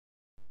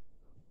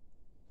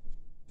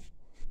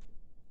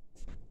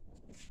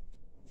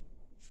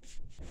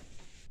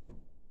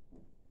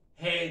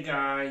Hey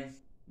guys,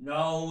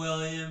 Noah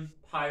Williams,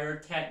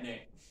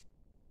 Pyrotechnics.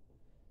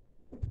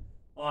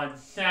 On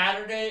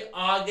Saturday,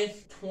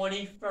 August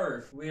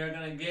 21st, we are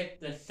going to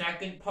get the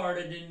second part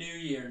of the New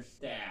Year's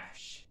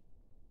stash.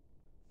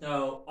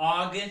 So,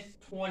 August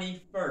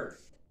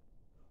 21st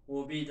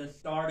will be the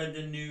start of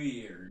the New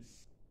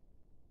Year's.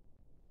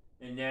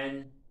 And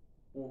then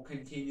we'll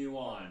continue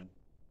on.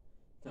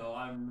 So,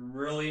 I'm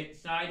really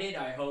excited.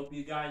 I hope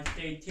you guys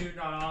stay tuned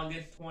on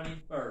August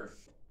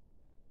 21st.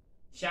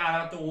 Shout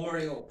out to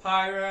Wario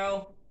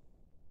Pyro.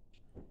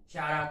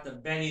 Shout out to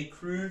Benny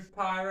Cruz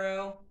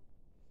Pyro.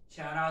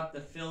 Shout out to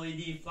Philly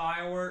D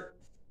Fireworks.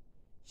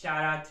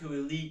 Shout out to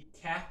Elite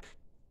Tech.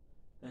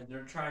 And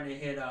they're trying to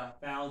hit a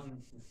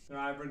 1,000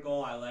 subscriber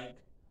goal. I like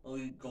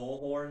Elite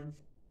Goalhorns.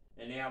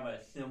 And they have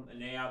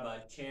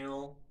a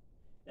channel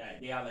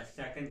they have a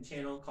second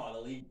channel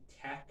called Elite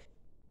Tech.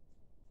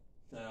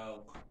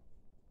 So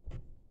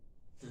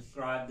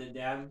subscribe to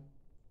them.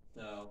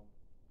 So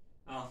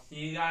I'll see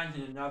you guys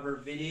in another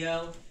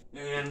video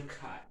and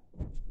cut.